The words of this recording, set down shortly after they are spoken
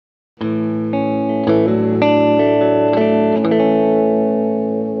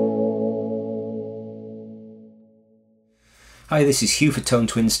Hi, this is Hugh for Tone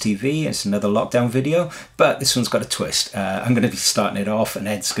Twins TV. It's another lockdown video, but this one's got a twist. I'm going to be starting it off and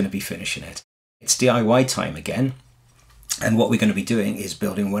Ed's going to be finishing it. It's DIY time again, and what we're going to be doing is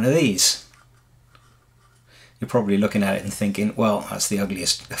building one of these. You're probably looking at it and thinking, well, that's the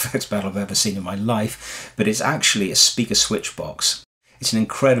ugliest effects pedal I've ever seen in my life, but it's actually a speaker switch box. It's an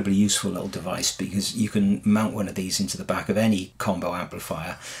incredibly useful little device because you can mount one of these into the back of any combo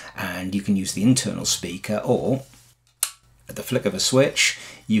amplifier and you can use the internal speaker, or at the flick of a switch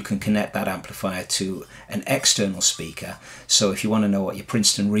you can connect that amplifier to an external speaker. So if you want to know what your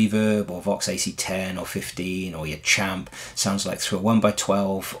Princeton Reverb or Vox AC10 or 15 or your Champ sounds like through a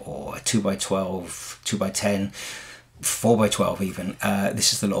 1x12 or a 2x12, 2x10, 4x12 even,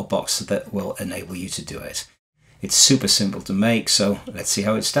 this is the little box that will enable you to do it. It's super simple to make, so let's see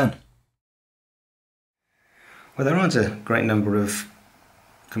how it's done. Well, there aren't a great number of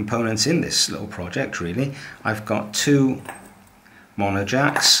components in this little project really. I've got two mono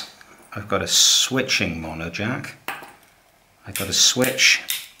jacks, I've got a switching mono jack, I've got a switch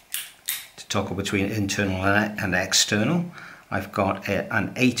to toggle between internal and external, I've got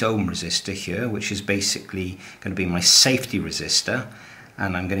an 8 ohm resistor here, which is basically going to be my safety resistor,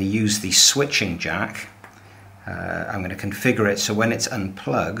 and I'm going to use the switching jack. I'm going to configure it so when it's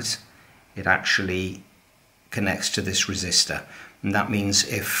unplugged it actually connects to this resistor, and that means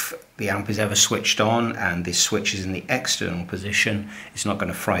if the amp is ever switched on and this switch is in the external position, it's not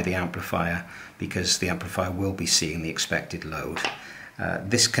going to fry the amplifier because the amplifier will be seeing the expected load.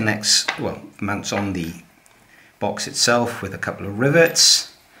 This connects, well, mounts on the box itself with a couple of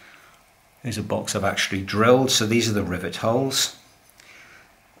rivets. There's a box I've actually drilled, so these are the rivet holes.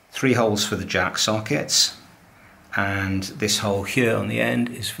 3 holes for the jack sockets, and this hole here on the end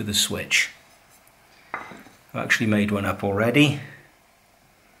is for the switch. I've actually made one up already.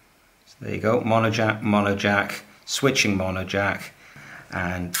 So there you go, mono jack, switching mono jack,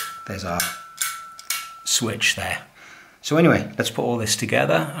 and there's our switch there. So anyway, let's put all this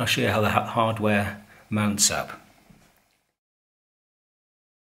together. I'll show you how the hardware mounts up.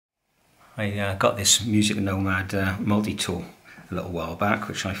 I got this Music Nomad multi-tool a little while back,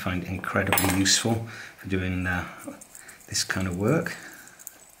 which I find incredibly useful for doing this kind of work.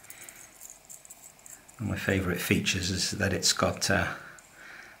 One of my favourite features is that it's got a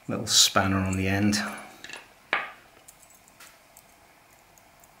little spanner on the end.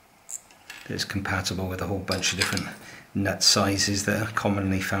 It's compatible with a whole bunch of different nut sizes that are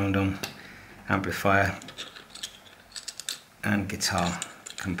commonly found on amplifier and guitar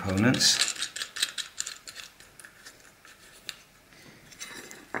components.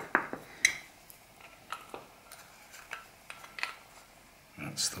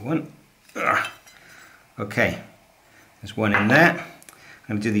 That's the one. Okay, there's one in there. I'm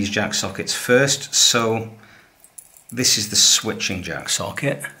going to do these jack sockets first. So this is the switching jack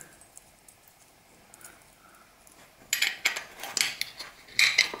socket.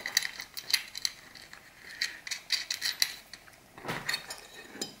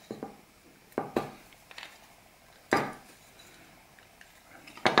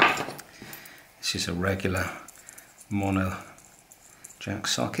 This is a regular mono jack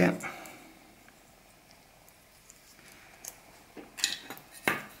socket.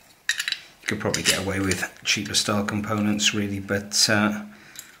 You could probably get away with cheaper style components really, but just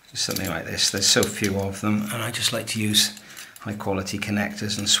something like this. There's so few of them, and I just like to use high quality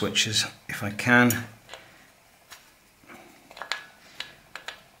connectors and switches if I can,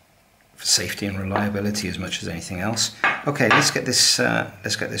 for safety and reliability as much as anything else. Okay, let's get this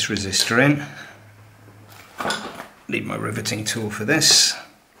resistor in. Need my riveting tool for this.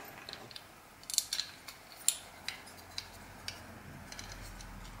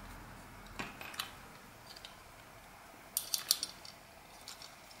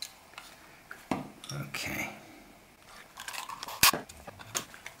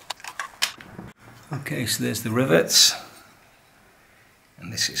 Okay, so there's the rivets,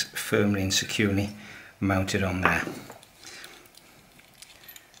 and this is firmly and securely mounted on there.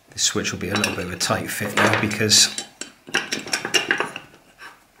 This switch will be a little bit of a tight fit now because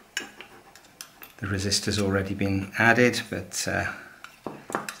the resistor's already been added, but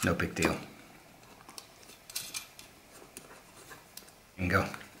no big deal. There you go.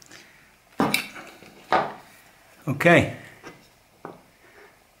 Okay.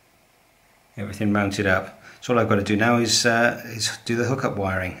 Everything mounted up. So all I've got to do now is do the hookup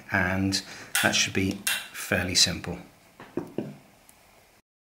wiring, and that should be fairly simple.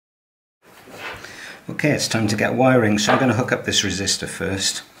 Okay, it's time to get wiring, so I'm going to hook up this resistor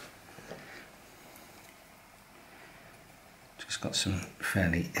first. Just got some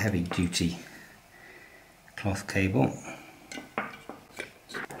fairly heavy duty cloth cable.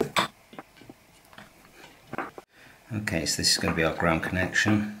 Okay, so this is going to be our ground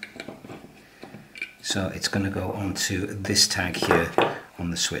connection. So it's going to go onto this tag here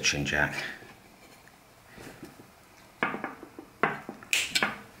on the switching jack.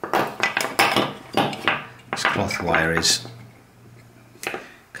 This cloth wire is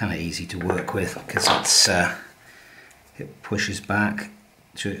kind of easy to work with because it pushes back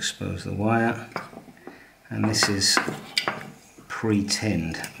to expose the wire, and this is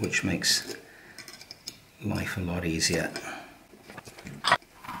pre-tinned, which makes life a lot easier.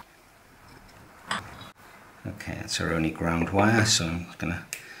 Okay, that's our only ground wire, so I'm going to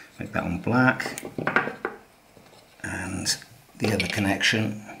make that one black, and the other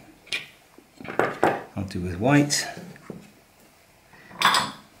connection I'll do with white.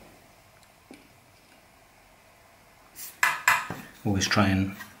 Always try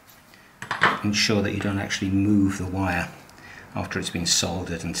and ensure that you don't actually move the wire after it's been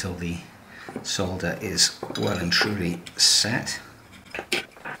soldered until the solder is well and truly set.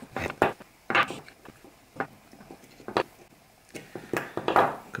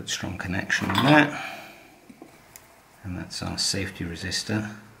 Good strong connection in there, and that's our safety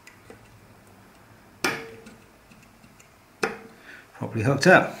resistor properly hooked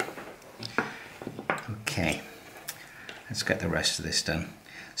up. Okay, let's get the rest of this done.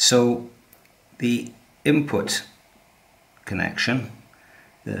 So the input connection,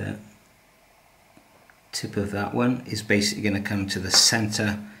 the tip of that one is basically going to come to the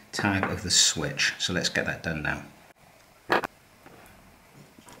center tag of the switch. So let's get that done now.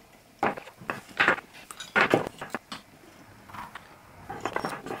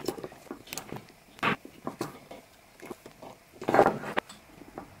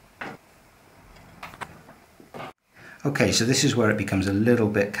 Okay, so this is where it becomes a little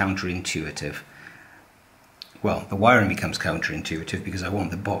bit counterintuitive. Well, the wiring becomes counterintuitive because I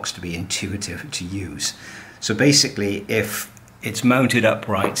want the box to be intuitive to use. So basically, if it's mounted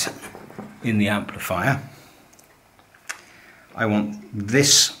upright in the amplifier, I want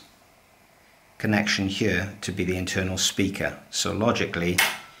this connection here to be the internal speaker. So logically,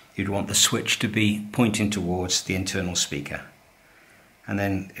 you'd want the switch to be pointing towards the internal speaker. And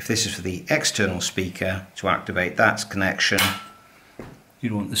then if this is for the external speaker, to activate that connection,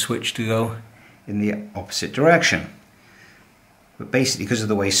 you'd want the switch to go in the opposite direction. But basically, because of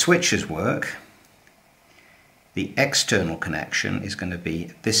the way switches work, the external connection is going to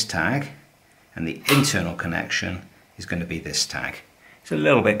be this tag, and the internal connection is going to be this tag. It's a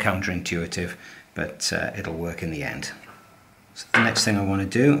little bit counterintuitive, but it'll work in the end. So the next thing I want to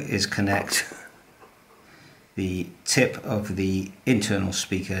do is connect the tip of the internal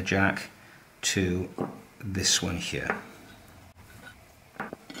speaker jack to this one here.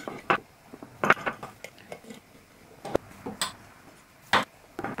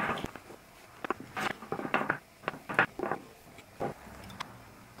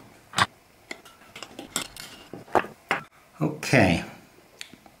 Okay,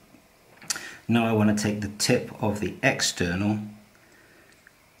 now I want to take the tip of the external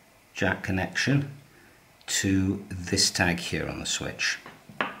jack connection to this tag here on the switch.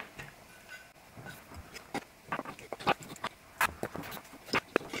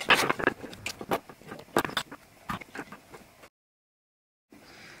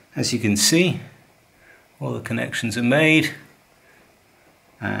 As you can see, all the connections are made,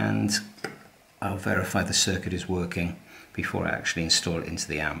 and I'll verify the circuit is working before I actually install it into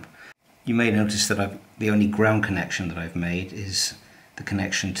the amp. You may notice that the only ground connection that I've made is the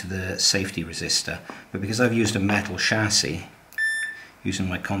connection to the safety resistor, but because I've used a metal chassis, using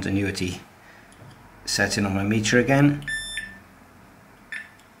my continuity setting on my meter again,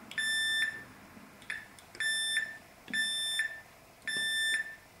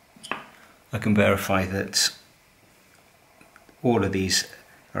 I can verify that all of these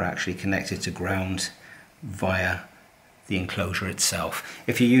are actually connected to ground via the enclosure itself.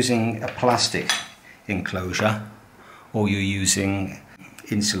 If you're using a plastic enclosure or you're using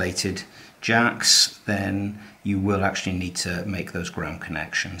insulated jacks, then you will actually need to make those ground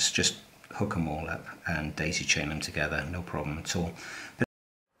connections. Just hook them all up and daisy chain them together, no problem at all.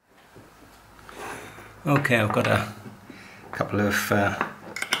 Okay, I've got a couple of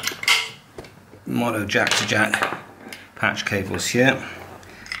mono jack to jack patch cables here,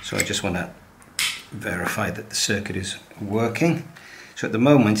 so I just want to verify that the circuit is working. So at the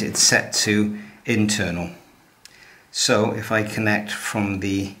moment it's set to internal. So if I connect from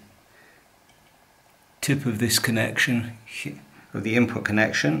the tip of this connection, of the input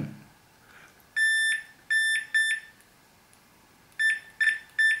connection,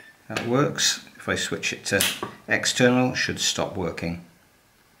 that works. If I switch it to external, it should stop working.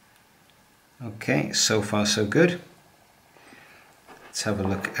 Okay, so far so good. let's have a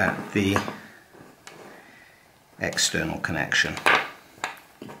look at the external connection.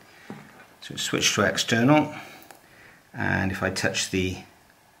 So switch to external, and if I touch the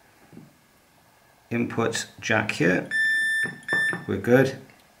input jack here, we're good.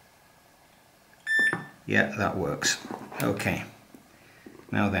 Yeah, that works. Okay,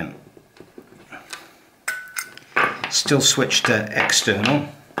 now then, still switch to external,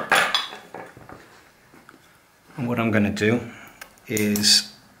 and what I'm going to do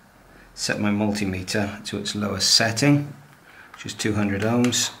is set my multimeter to its lowest setting, which is 200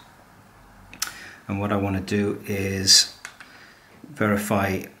 ohms, and what I want to do is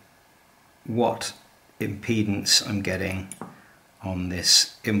verify what impedance I'm getting on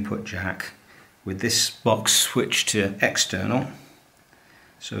this input jack with this box switched to external.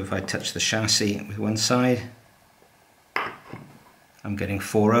 So if I touch the chassis with one side, I'm getting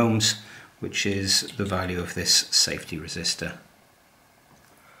 4 ohms, which is the value of this safety resistor.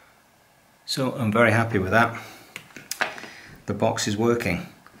 So I'm very happy with that. The box is working.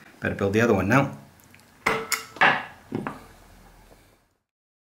 Better build the other one now.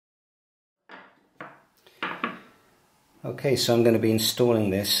 Okay, so I'm going to be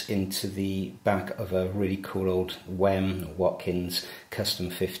installing this into the back of a really cool old Watkins Custom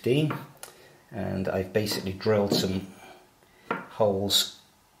 15, and I've basically drilled some holes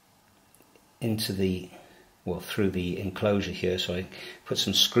into the, well, through the enclosure here, so I put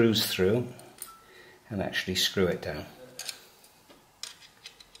some screws through and actually screw it down.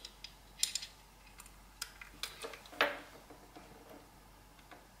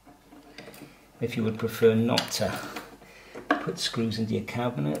 If you would prefer not to put screws into your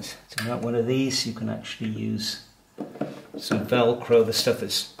cabinet, to mount one of these, you can actually use some Velcro. The stuff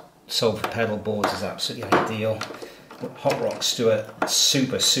that's sold for pedal boards is absolutely ideal. Hot Rocks do a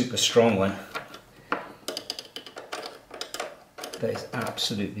super strong one that is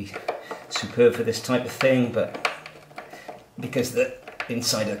absolutely superb for this type of thing, but because the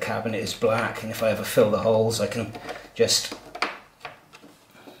inside of the cabinet is black, and if I ever fill the holes I can just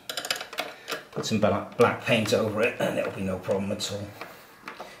put some black paint over it and it'll be no problem at all.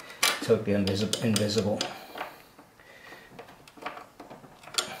 Totally invisible.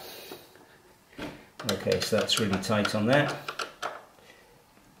 Okay, so that's really tight on there.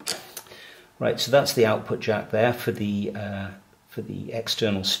 Right, so that's the output jack there for the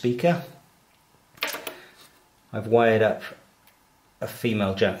external speaker. I've wired up a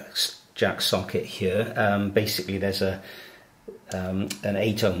female jack socket here. Basically there's an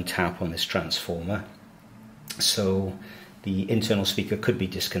 8 ohm tap on this transformer, so the internal speaker could be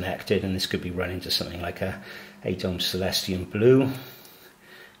disconnected and this could be run into something like a 8 ohm Celestion blue.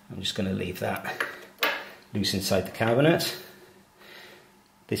 I'm just going to leave that loose inside the cabinet.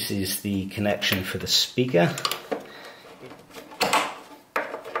 This is the connection for the speaker.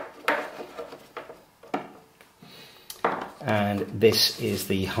 And this is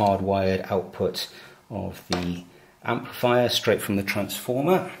the hardwired output of the amplifier straight from the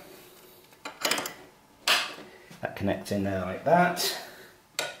transformer. That connects in there like that.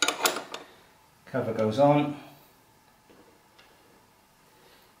 Cover goes on.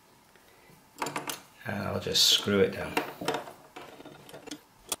 And I'll just screw it down.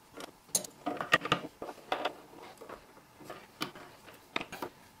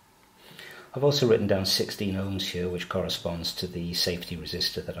 I've also written down 16 ohms here, which corresponds to the safety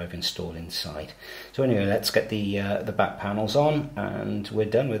resistor that I've installed inside. So anyway, let's get the back panels on and we're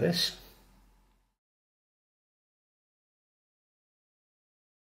done with this.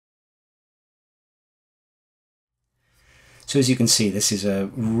 So as you can see, this is a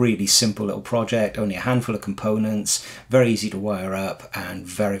really simple little project, only a handful of components, very easy to wire up and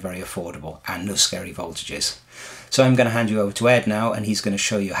very affordable, and no scary voltages. So I'm going to hand you over to Ed now, and he's going to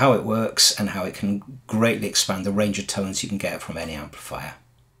show you how it works and how it can greatly expand the range of tones you can get from any amplifier.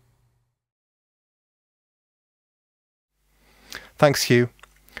 Thanks, Hugh.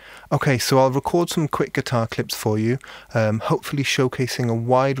 Okay, so I'll record some quick guitar clips for you, hopefully showcasing a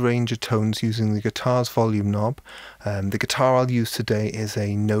wide range of tones using the guitar's volume knob. The guitar I'll use today is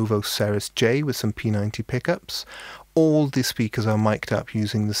a Novo Ceres J with some P90 pickups. All the speakers are mic'd up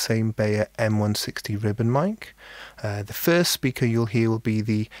using the same Bayer M160 ribbon mic. The first speaker you'll hear will be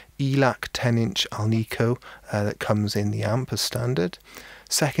the Elac 10-inch Alnico that comes in the amp as standard.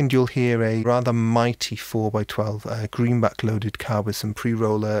 Second, you'll hear a rather mighty 4x12 Greenback loaded cab with some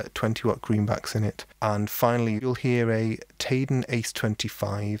pre-roller 20-watt Greenbacks in it. And finally, you'll hear a Tayden ACE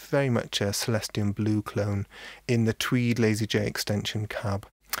 25, very much a Celestion Blue clone, in the Tweed Lazy J extension cab.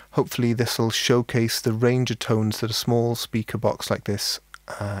 Hopefully this will showcase the range of tones that a small speaker box like this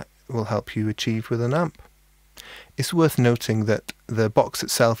will help you achieve with an amp. It's worth noting that the box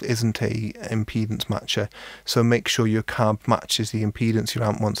itself isn't a impedance matcher, so make sure your cab matches the impedance your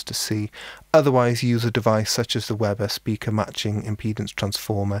amp wants to see. Otherwise, use a device such as the Weber speaker matching impedance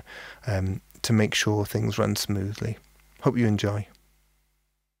transformer to make sure things run smoothly. Hope you enjoy.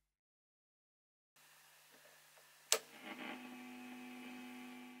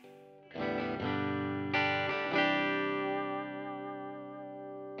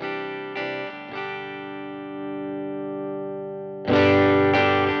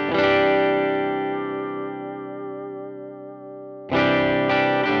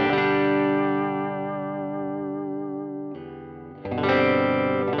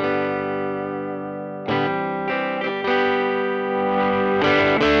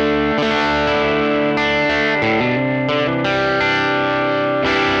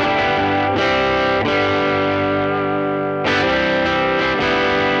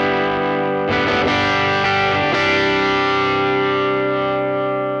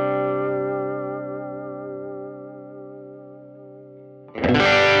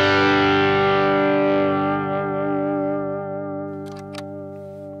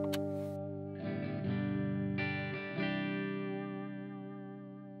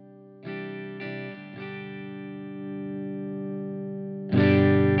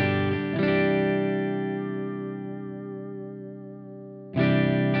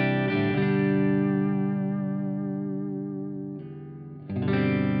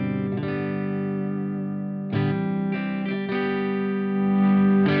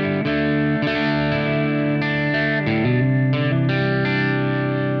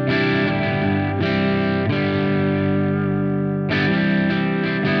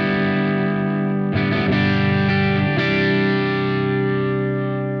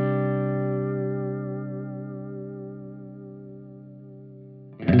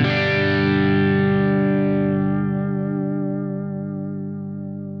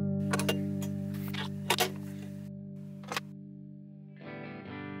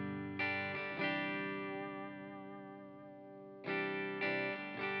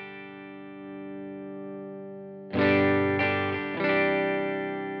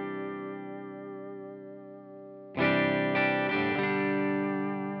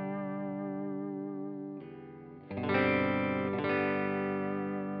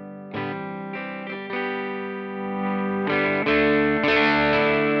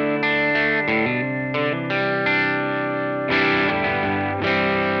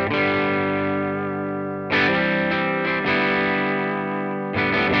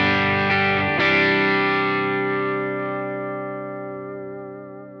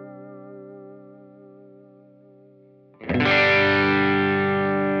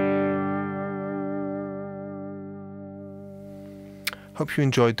 Hope you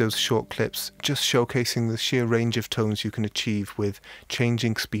enjoyed those short clips, just showcasing the sheer range of tones you can achieve with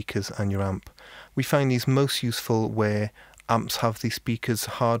changing speakers and your amp. We find these most useful where amps have the speakers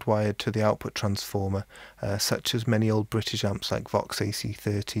hardwired to the output transformer, such as many old British amps like Vox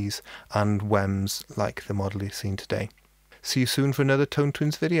AC30s and WEMs like the model you've seen today. See you soon for another Tone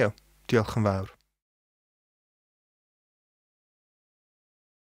Twins video. Diolch yn fawr.